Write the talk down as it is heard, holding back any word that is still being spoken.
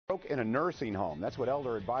In a nursing home. That's what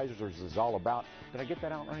Elder Advisors is all about. Did I get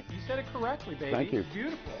that out right? You said it correctly, baby. Thank you.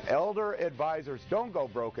 Beautiful. Elder Advisors, don't go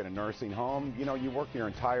broke in a nursing home. You know, you work your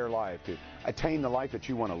entire life to attain the life that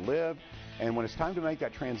you want to live. And when it's time to make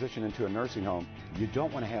that transition into a nursing home, you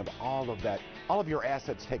don't want to have all of your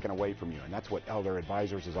assets taken away from you. And that's what Elder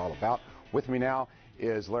Advisors is all about. With me now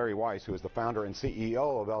is Larry Weiss, who is the founder and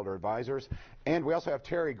CEO of Elder Advisors. And we also have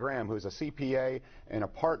Terry Graham, who is a CPA and a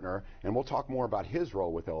partner, and we'll talk more about his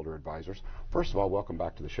role with Elder Advisors. First of all, welcome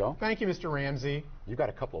back to the show. Thank you, Mr. Ramsey. You've got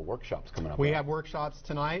a couple of workshops coming up. We have workshops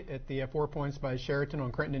tonight at the 4 Points by Sheraton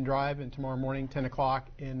on Crittenden Drive, and tomorrow morning, 10 o'clock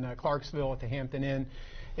in Clarksville at the Hampton Inn.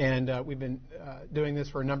 And we've been doing this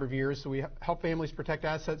for a number of years, so we help families protect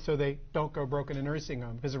assets so they don't go broke in a nursing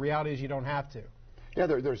home, because the reality is you don't have to. Yeah,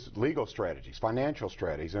 there's legal strategies, financial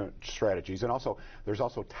strategies, and also there's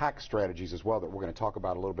also tax strategies as well that we're going to talk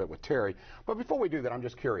about a little bit with Terry. But before we do that, I'm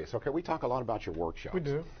just curious. Okay, we talk a lot about your workshops. We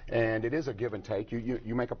do. And it is a give and take.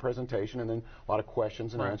 You make a presentation and then a lot of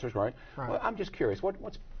questions and answers, right? Well, I'm just curious.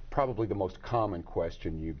 What's probably the most common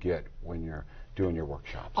question you get when you're doing your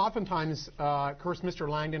workshops? Oftentimes, of course, Mr.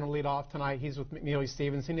 Langdon will lead off tonight. He's with McNeely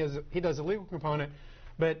Stevens. He does a legal component.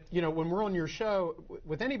 But, you know, when we're on your show,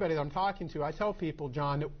 with anybody that I'm talking to, I tell people,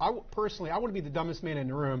 John, that I want to be the dumbest man in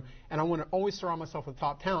the room, and I want to always surround myself with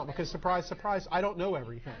top talent because, surprise, surprise, I don't know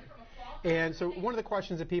everything. And so one of the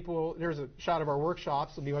questions that people, there's a shot of our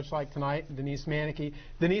workshops, it'll be much like tonight, Denise Manicky.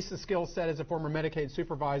 Denise's skill set as a former Medicaid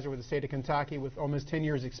supervisor with the state of Kentucky with almost 10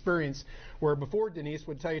 years experience, where before Denise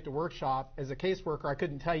would tell you at the workshop, as a caseworker, I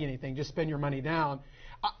couldn't tell you anything, just spend your money down.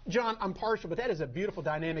 John, I'm partial, but that is a beautiful,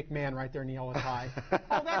 dynamic man right there in the yellow tie.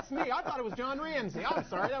 Oh, that's me. I thought it was John Ramsey. I'm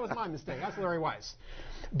sorry. That was my mistake. That's Larry Weiss.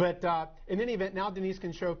 But in any event, now Denise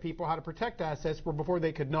can show people how to protect assets where before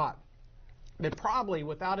they could not. But probably,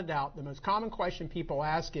 without a doubt, the most common question people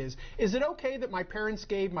ask is it okay that my parents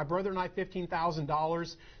gave my brother and I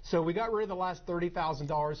 $15,000, so we got rid of the last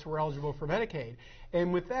 $30,000 who were eligible for Medicaid?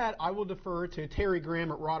 And with that, I will defer to Terry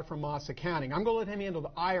Graham at Rodefer-Moss Accounting. I'm going to let him handle the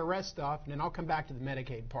IRS stuff, and then I'll come back to the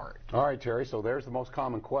Medicaid part. All right, Terry, so there's the most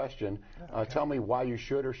common question. Okay. Tell me why you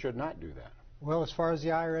should or should not do that. Well, as far as the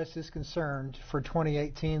IRS is concerned, for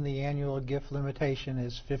 2018, the annual gift limitation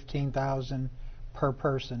is $15,000 per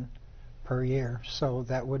person per year, so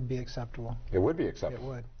that would be acceptable. It would be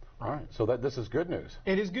acceptable. It would. All right, so this is good news.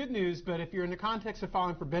 It is good news, but if you're in the context of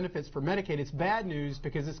filing for benefits for Medicaid, it's bad news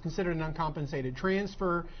because it's considered an uncompensated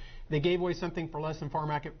transfer. They gave away something for less than fair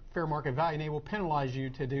market value, and they will penalize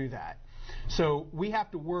you to do that. So we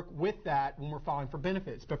have to work with that when we're filing for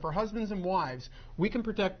benefits. But for husbands and wives, we can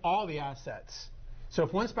protect all the assets. So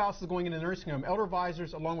if one spouse is going into a nursing home, Elder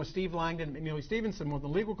Advisors, along with Steve Langdon and McNeely Stevenson with the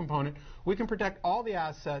legal component, we can protect all the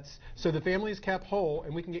assets so the family is kept whole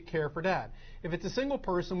and we can get care for dad. If it's a single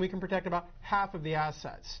person, we can protect about half of the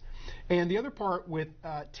assets. And the other part with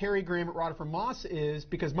Terry Graham at Rodefer-Moss is,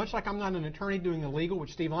 because much like I'm not an attorney doing the legal,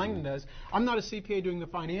 which Steve Langdon does, I'm not a CPA doing the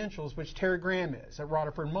financials, which Terry Graham is at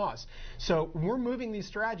Rodefer-Moss. So when we're moving these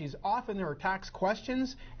strategies, often there are tax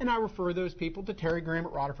questions, and I refer those people to Terry Graham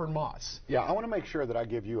at Rodefer-Moss. Yeah, I want to make sure that I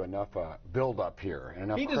give you enough build-up here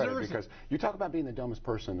and enough credit, because you talk about being the dumbest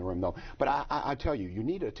person in the room, though. But I tell you, you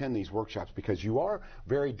need to attend these workshops because you are a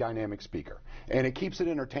very dynamic speaker, and it keeps it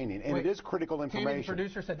entertaining, and it is critical information. The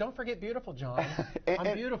producer said, don't forget beautiful, John.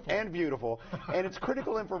 I'm beautiful. And beautiful. And it's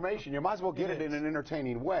critical information. You might as well get it in an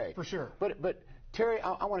entertaining way. For sure. But Terry,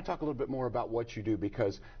 I want to talk a little bit more about what you do,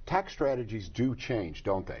 because tax strategies do change,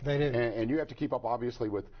 don't they? They do. And you have to keep up, obviously,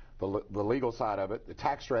 with the legal side of it, the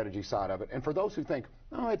tax strategy side of it. And for those who think,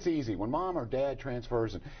 oh, it's easy, when mom or dad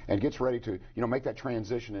transfers and gets ready to make that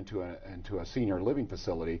transition into a senior living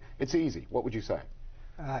facility, it's easy. What would you say?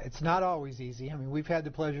 It's not always easy. I mean, we've had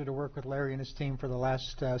the pleasure to work with Larry and his team for the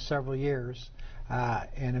last several years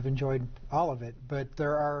and have enjoyed all of it. But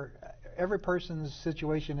every person's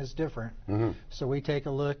situation is different. Mm-hmm. So we take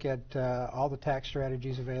a look at all the tax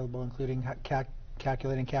strategies available, including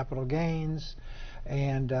calculating capital gains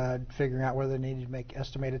and figuring out whether they need to make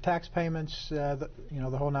estimated tax payments, the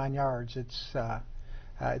whole 9 yards.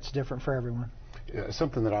 It's different for everyone.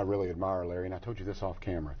 Something that I really admire, Larry, and I told you this off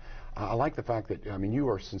camera, I like the fact that, I mean, you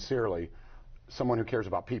are sincerely someone who cares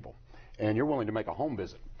about people, and you're willing to make a home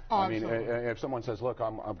visit. Oh, I mean, if someone says, look,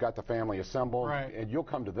 I've got the family assembled, right, and you'll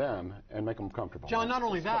come to them and make them comfortable. John, not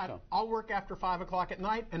only that, I'll work after 5 o'clock at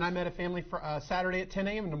night, and I met a family for Saturday at 10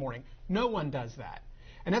 a.m. in the morning. No one does that.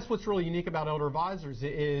 And that's what's really unique about Elder Advisors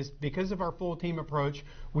is because of our full team approach,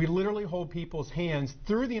 we literally hold people's hands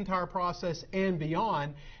through the entire process and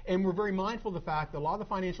beyond, and we're very mindful of the fact that a lot of the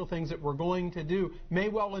financial things that we're going to do may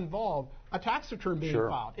well involve a tax return being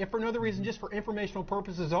filed. If for no other reason, just for informational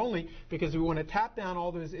purposes only, because we want to tap down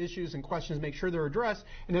all those issues and questions, make sure they're addressed,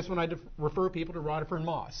 and that's when I refer people to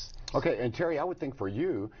Rodefer-Moss. Okay, and Terry, I would think for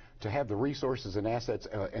you to have the resources and assets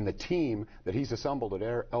and the team that he's assembled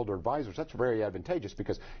at Elder Advisors, that's very advantageous,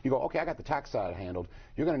 because you go, okay, I got the tax side handled.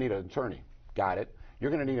 You're going to need an attorney. Got it.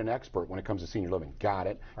 You're going to need an expert when it comes to senior living. Got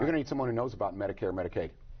it. You're going to need someone who knows about Medicare, Medicaid.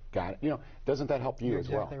 Got it. You know, doesn't that help you as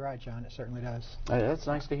well? You're exactly right, John. It certainly does. Hey, that's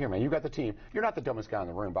nice to hear, man. You got the team. You're not the dumbest guy in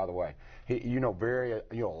the room, by the way. You know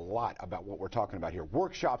a lot about what we're talking about here.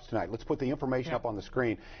 Workshops tonight. Let's put the information up on the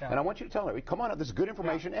screen, and I want you to tell me, come on up. This is good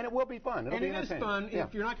information, and it will be fun. It'll be entertaining. It is fun.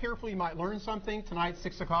 If you're not careful, you might learn something. Tonight,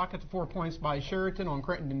 6 o'clock at the 4 Points by Sheraton on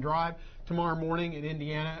Crittenden Drive. Tomorrow morning in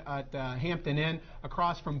Indiana at Hampton Inn,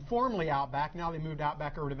 across from formerly Outback. Now they moved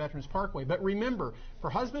Outback over to Veterans Parkway. But remember, for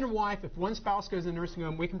husband and wife, if one spouse goes in a nursing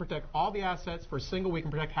home, we can protect all the assets. For a single, we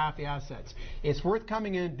can protect half the assets. It's worth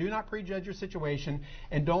coming in. Do not prejudge your situation,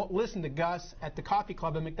 and don't listen to Gus at the coffee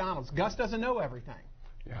club at McDonald's. Gus doesn't know everything.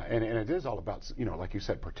 Yeah, and it is all about, you know, like you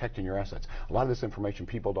said, protecting your assets. A lot of this information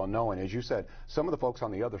people don't know, and as you said, some of the folks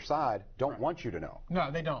on the other side don't want you to know.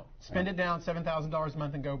 No, they don't. Spend it down, $7,000 a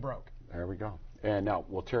month, and go broke. There we go. And now,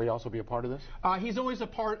 will Terry also be a part of this? He's always a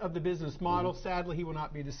part of the business model. Sadly, he will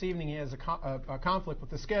not be this evening. He has a conflict with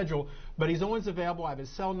the schedule, but he's always available. I have his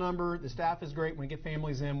cell number. The staff is great. When we get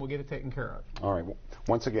families in, we'll get it taken care of. All right. Well,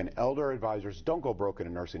 once again, Elder Advisors, don't go broke in a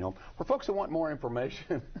nursing home. For folks who want more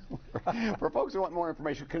information,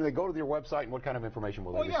 can they go to your website, and what kind of information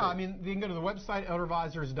will they receive? I mean, they can go to the website,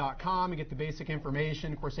 elderadvisors.com, and get the basic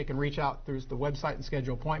information. Of course, they can reach out through the website and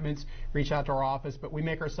schedule appointments, reach out to our office, but we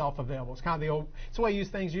make ourselves available. It's kind of the old, it's the way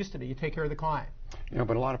things used to be. You take care of the client. You know,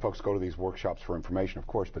 but a lot of folks go to these workshops for information, of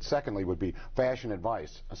course, but secondly would be fashion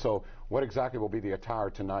advice. So what exactly will be the attire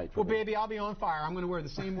tonight? Well, baby, I'll be on fire. I'm going to wear the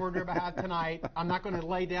same wardrobe I had tonight. I'm not going to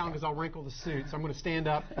lay down because I'll wrinkle the suit, so I'm going to stand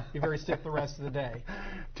up, be very stiff the rest of the day.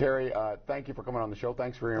 Terry, thank you for coming on the show.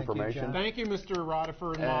 Thanks for your information. Thank you, Mr.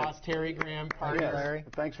 Rodefer-Moss, Terry Graham, Larry.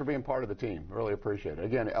 Thanks for being part of the team. Really appreciate it.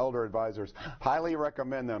 Again, Elder Advisors, highly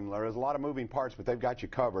recommend them. There's a lot of moving parts, but they've got you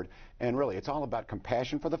covered. And really, it's all about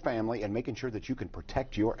compassion for the family and making sure that you can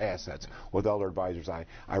protect your assets with Elder Advisors. I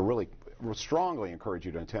really strongly encourage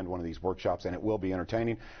you to attend one of these workshops, and it will be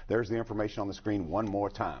entertaining. There's the information on the screen one more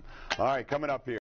time. All right, coming up here.